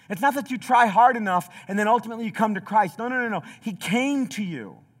 It's not that you try hard enough and then ultimately you come to Christ. No. He came to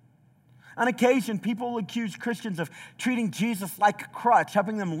you. On occasion, people will accuse Christians of treating Jesus like a crutch,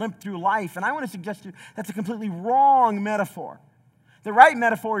 helping them limp through life. And I want to suggest to you that's a completely wrong metaphor. The right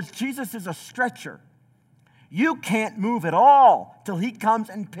metaphor is Jesus is a stretcher. You can't move at all till he comes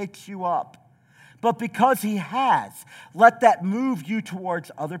and picks you up. But because he has, let that move you towards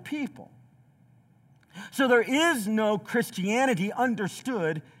other people. So there is no Christianity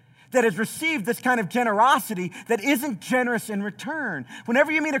understood that has received this kind of generosity that isn't generous in return.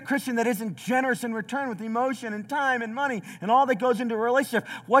 Whenever you meet a Christian that isn't generous in return with emotion and time and money and all that goes into a relationship,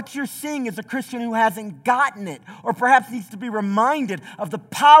 what you're seeing is a Christian who hasn't gotten it, or perhaps needs to be reminded of the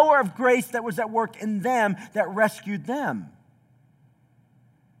power of grace that was at work in them that rescued them.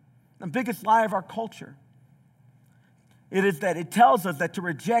 The biggest lie of our culture, it is that it tells us that to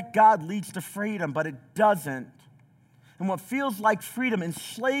reject God leads to freedom, but it doesn't. And what feels like freedom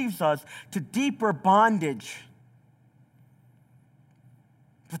enslaves us to deeper bondage.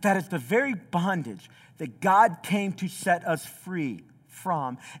 But that is the very bondage that God came to set us free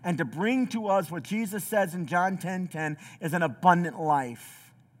from and to bring to us what Jesus says in John 10:10 is an abundant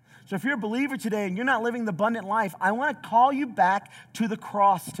life. So if you're a believer today and you're not living the abundant life, I want to call you back to the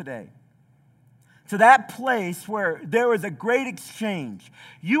cross today. To that place where there was a great exchange.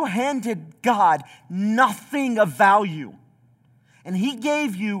 You handed God nothing of value. And he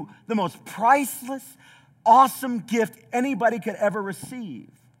gave you the most priceless, awesome gift anybody could ever receive.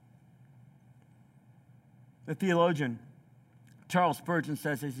 The theologian Charles Spurgeon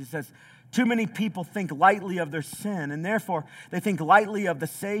says this. He says, too many people think lightly of their sin, and therefore they think lightly of the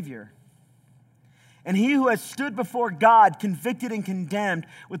Savior. And he who has stood before God, convicted and condemned,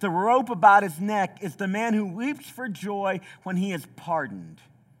 with a rope about his neck, is the man who weeps for joy when he is pardoned.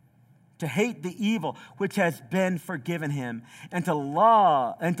 To hate the evil which has been forgiven him, and to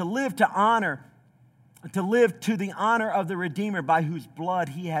love and to live to honor, to live to the honor of the Redeemer by whose blood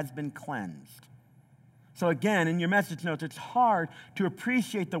he has been cleansed. So again, in your message notes, it's hard to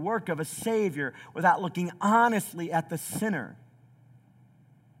appreciate the work of a Savior without looking honestly at the sinner.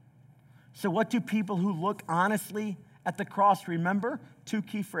 So what do people who look honestly at the cross remember? Two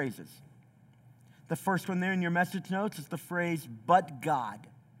key phrases. The first one there in your message notes is the phrase, but God.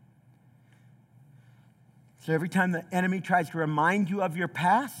 So every time the enemy tries to remind you of your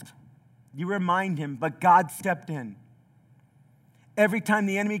past, you remind him, but God stepped in. Every time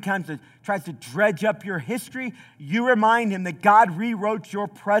the enemy tries to dredge up your history, you remind him that God rewrote your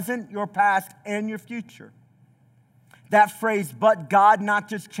present, your past, and your future. That phrase, but God, not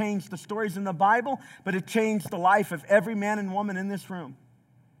just changed the stories in the Bible, but it changed the life of every man and woman in this room.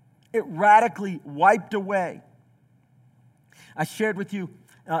 It radically wiped away. I shared with you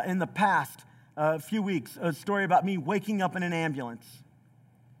in the past, a few weeks, a story about me waking up in an ambulance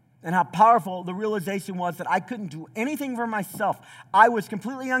and how powerful the realization was that I couldn't do anything for myself. I was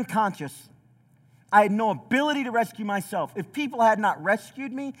completely unconscious. I had no ability to rescue myself. If people had not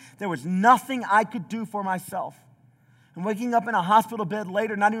rescued me, there was nothing I could do for myself. And waking up in a hospital bed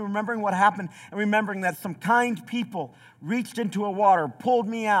later, not even remembering what happened, and remembering that some kind people reached into a water, pulled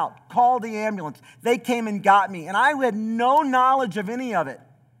me out, called the ambulance. They came and got me, and I had no knowledge of any of it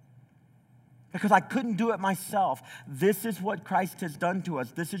because I couldn't do it myself. This is what Christ has done to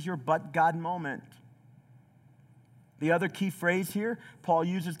us. This is your but God moment. The other key phrase here, Paul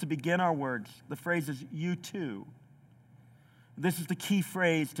uses to begin our words. The phrase is you too. This is the key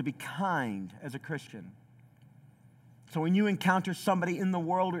phrase to be kind as a Christian. So when you encounter somebody in the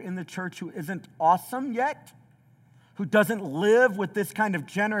world or in the church who isn't awesome yet, who doesn't live with this kind of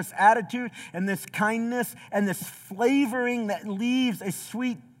generous attitude and this kindness and this flavoring that leaves a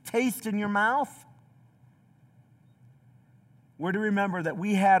sweet taste in your mouth, we're to remember that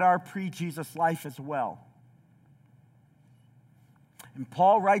we had our pre-Jesus life as well. And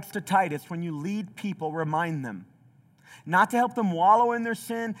Paul writes to Titus, when you lead people, remind them. Not to help them wallow in their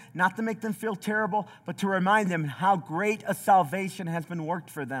sin, not to make them feel terrible, but to remind them how great a salvation has been worked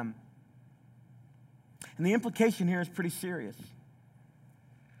for them. And the implication here is pretty serious.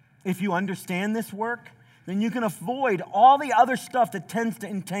 If you understand this work, then you can avoid all the other stuff that tends to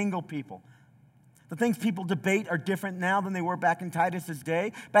entangle people. The things people debate are different now than they were back in Titus's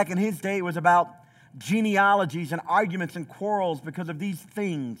day. Back in his day, it was about genealogies and arguments and quarrels because of these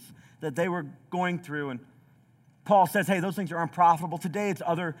things that they were going through. And Paul says, hey, those things are unprofitable. Today, it's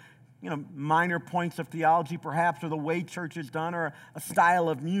other minor points of theology, perhaps, or the way church is done, or a style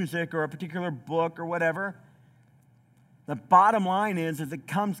of music, or a particular book, or whatever. The bottom line is it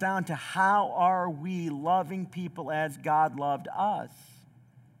comes down to how are we loving people as God loved us.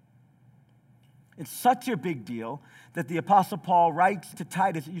 It's such a big deal that the Apostle Paul writes to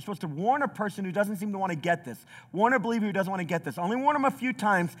Titus that you're supposed to warn a person who doesn't seem to want to get this. Warn a believer who doesn't want to get this. Only warn them a few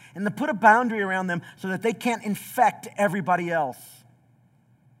times and then put a boundary around them so that they can't infect everybody else.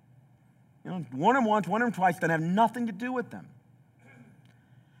 Warn them once, warn them twice, then have nothing to do with them.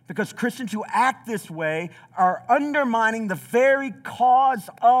 Because Christians who act this way are undermining the very cause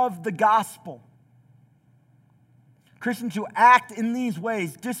of the gospel. Christians who act in these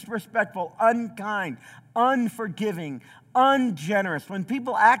ways, disrespectful, unkind, unforgiving, ungenerous. When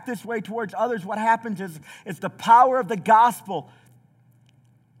people act this way towards others, what happens is the power of the gospel,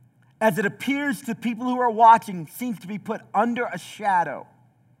 as it appears to people who are watching, seems to be put under a shadow.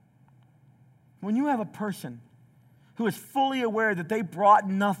 When you have a person who is fully aware that they brought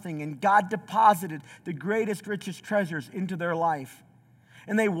nothing and God deposited the greatest, richest treasures into their life,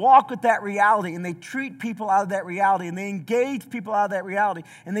 and they walk with that reality, and they treat people out of that reality, and they engage people out of that reality,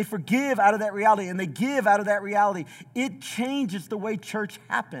 and they forgive out of that reality, and they give out of that reality, it changes the way church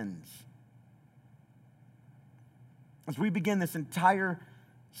happens. As we begin this entire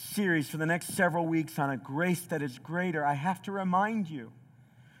series for the next several weeks on a grace that is greater, I have to remind you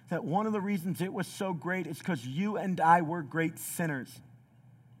that one of the reasons it was so great is because you and I were great sinners.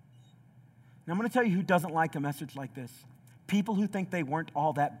 Now, I'm going to tell you who doesn't like a message like this. People who think they weren't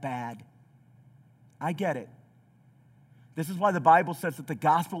all that bad. I get it. This is why the Bible says that the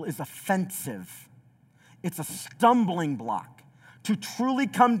gospel is offensive. It's a stumbling block. To truly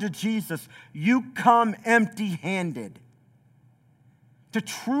come to Jesus, you come empty-handed. To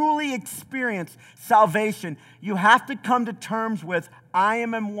truly experience salvation, you have to come to terms with, I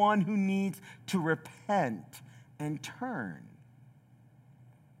am one who needs to repent and turn.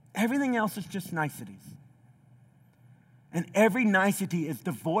 Everything else is just niceties. And every nicety is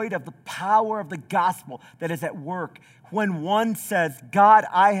devoid of the power of the gospel that is at work when one says, God,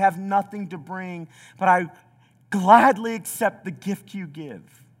 I have nothing to bring, but I gladly accept the gift you give.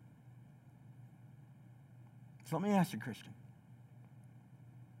 So let me ask you, Christian,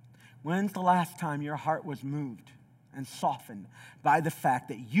 when's the last time your heart was moved and softened by the fact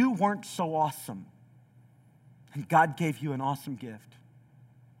that you weren't so awesome and God gave you an awesome gift?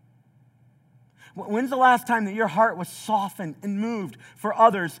 When's the last time that your heart was softened and moved for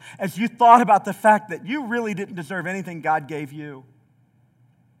others as you thought about the fact that you really didn't deserve anything God gave you?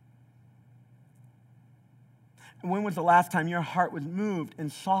 And when was the last time your heart was moved and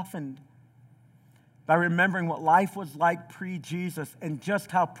softened by remembering what life was like pre-Jesus and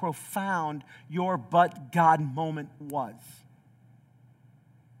just how profound your but God moment was?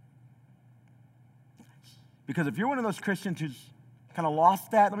 Because if you're one of those Christians who's kind of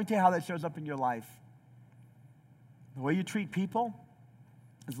lost that, let me tell you how that shows up in your life. The way you treat people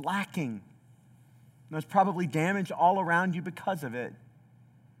is lacking. There's probably damage all around you because of it.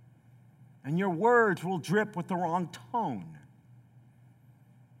 And your words will drip with the wrong tone.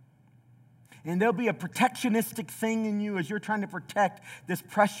 And there'll be a protectionistic thing in you as you're trying to protect this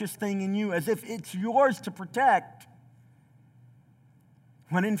precious thing in you as if it's yours to protect.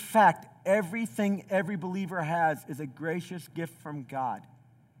 When in fact, everything every believer has is a gracious gift from God.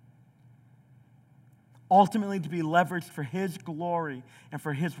 Ultimately to be leveraged for His glory and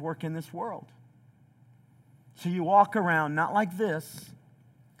for His work in this world. So you walk around not like this,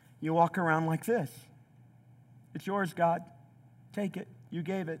 you walk around like this. It's yours, God. Take it. You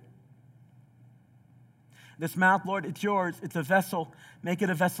gave it. This mouth, Lord, it's yours. It's a vessel. Make it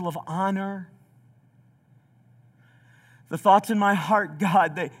a vessel of honor. The thoughts in my heart,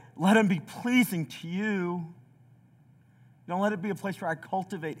 God, let them be pleasing to you. Don't let it be a place where I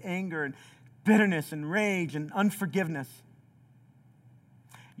cultivate anger and bitterness and rage and unforgiveness.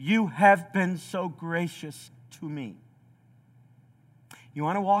 You have been so gracious to me. You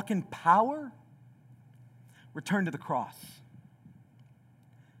want to walk in power? Return to the cross.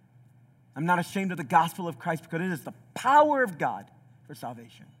 I'm not ashamed of the gospel of Christ because it is the power of God for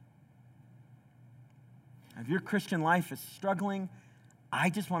salvation. If your Christian life is struggling, I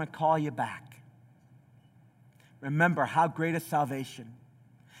just want to call you back. Remember how great is salvation,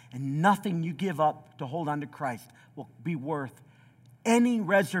 and nothing you give up to hold on to Christ will be worth any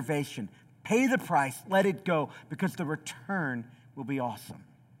reservation. Pay the price, let it go, because the return will be awesome.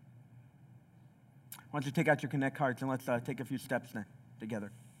 Why don't you take out your Connect cards and let's take a few steps now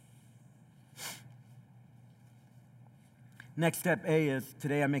together. Next step A is,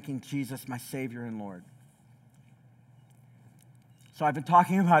 today I'm making Jesus my Savior and Lord. So I've been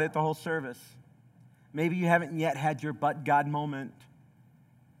talking about it the whole service. Maybe you haven't yet had your but God moment.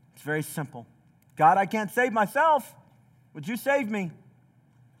 It's very simple. God, I can't save myself. Would you save me?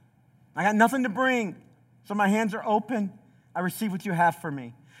 I got nothing to bring, so my hands are open. I receive what you have for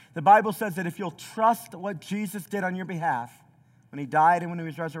me. The Bible says that if you'll trust what Jesus did on your behalf, when he died and when he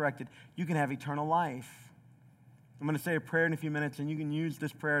was resurrected, you can have eternal life. I'm going to say a prayer in a few minutes, and you can use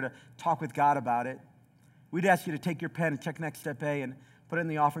this prayer to talk with God about it. We'd ask you to take your pen and check next step A and put it in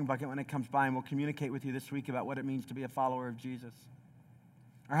the offering bucket when it comes by, and we'll communicate with you this week about what it means to be a follower of Jesus.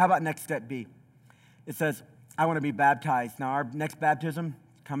 Or how about next step B? It says, I want to be baptized. Now, our next baptism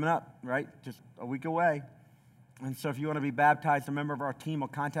is coming up, right? Just a week away. And so if you want to be baptized, a member of our team will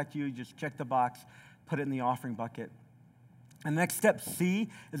contact you. You just check the box, put it in the offering bucket. And next step C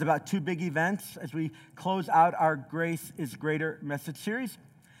is about two big events as we close out our Grace is Greater message series.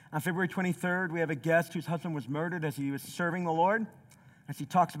 On February 23rd, we have a guest whose husband was murdered as he was serving the Lord. As he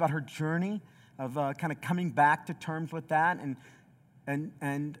talks about her journey of kind of coming back to terms with that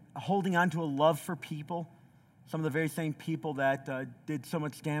and holding on to a love for people, some of the very same people that did so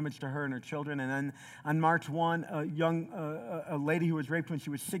much damage to her and her children. And then on March 1, a lady who was raped when she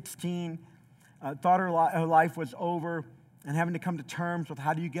was 16 thought her life was over, and having to come to terms with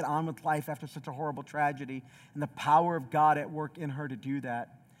how do you get on with life after such a horrible tragedy, and the power of God at work in her to do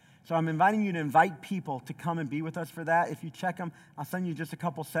that. So I'm inviting you to invite people to come and be with us for that. If you check them, I'll send you just a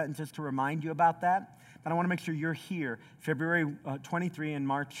couple sentences to remind you about that. But I want to make sure you're here, February 23 and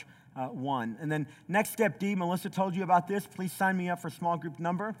March 1. And then next step D, Melissa told you about this. Please sign me up for small group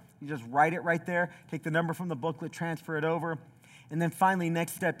number. You just write it right there. Take the number from the booklet, transfer it over. And then finally,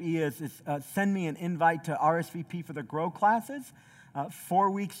 next step E is send me an invite to RSVP for the Grow classes. 4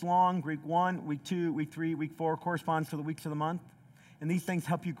 weeks long, week 1, week 2, week 3, week 4 corresponds to the weeks of the month. And these things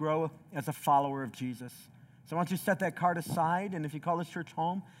help you grow as a follower of Jesus. So I want you to set that card aside, and if you call this church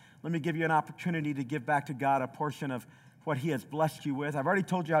home, let me give you an opportunity to give back to God a portion of what he has blessed you with. I've already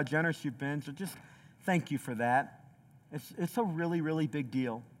told you how generous you've been, so just thank you for that. It's a really, really big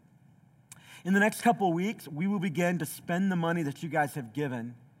deal. In the next couple of weeks, we will begin to spend the money that you guys have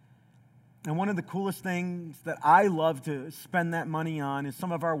given. And one of the coolest things that I love to spend that money on is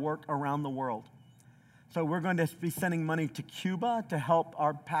some of our work around the world. So we're going to be sending money to Cuba to help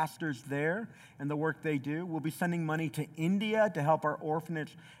our pastors there and the work they do. We'll be sending money to India to help our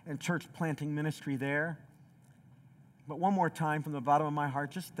orphanage and church planting ministry there. But one more time, from the bottom of my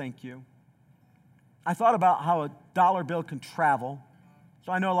heart, just thank you. I thought about how a dollar bill can travel.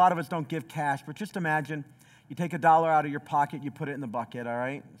 So I know a lot of us don't give cash, but just imagine you take $1 out of your pocket, you put it in the bucket, all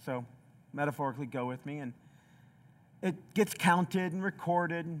right? So metaphorically, go with me. And it gets counted and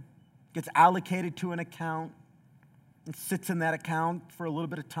recorded, gets allocated to an account. It sits in that account for a little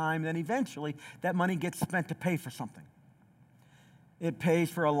bit of time. Then eventually, that money gets spent to pay for something. It pays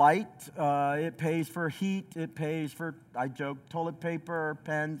for a light. It pays for heat. It pays for, I joke, toilet paper or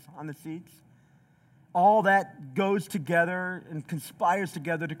pens on the seats. All that goes together and conspires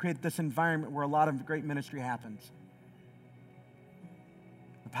together to create this environment where a lot of great ministry happens.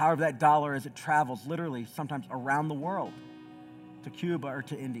 The power of that dollar as it travels literally sometimes around the world to Cuba or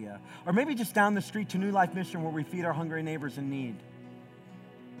to India, or maybe just down the street to New Life Mission where we feed our hungry neighbors in need.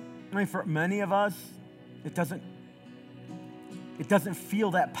 I mean, for many of us, it doesn't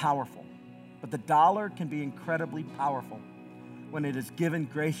feel that powerful, but the dollar can be incredibly powerful when it is given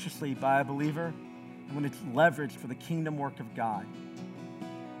graciously by a believer and when it's leveraged for the kingdom work of God.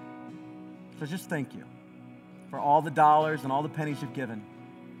 So just thank you for all the dollars and all the pennies you've given.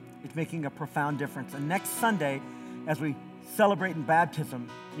 It's making a profound difference. And next Sunday, as we celebrate in baptism,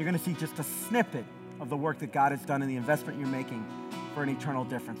 you're going to see just a snippet of the work that God has done and the investment you're making for an eternal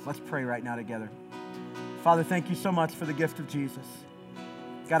difference. Let's pray right now together. Father, thank you so much for the gift of Jesus.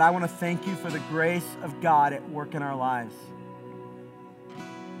 God, I want to thank you for the grace of God at work in our lives.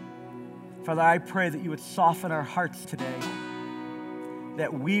 Father, I pray that you would soften our hearts today,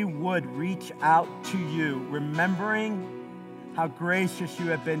 that we would reach out to you, remembering how gracious you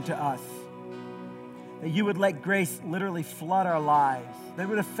have been to us. That you would let grace literally flood our lives. That it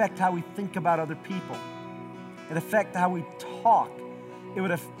would affect how we think about other people. It affect how we talk. It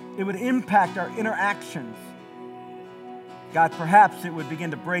would impact our interactions God, perhaps it would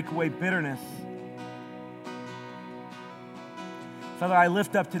begin to break away bitterness. Father, I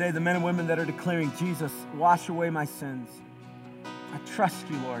lift up today the men and women that are declaring, Jesus, wash away my sins. I trust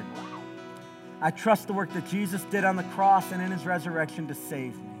you, Lord. I trust the work that Jesus did on the cross and in his resurrection to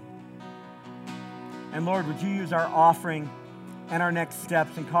save me. And Lord, would you use our offering and our next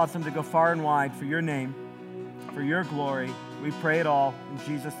steps and cause them to go far and wide for your name, for your glory. We pray it all in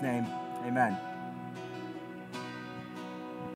Jesus' name. Amen.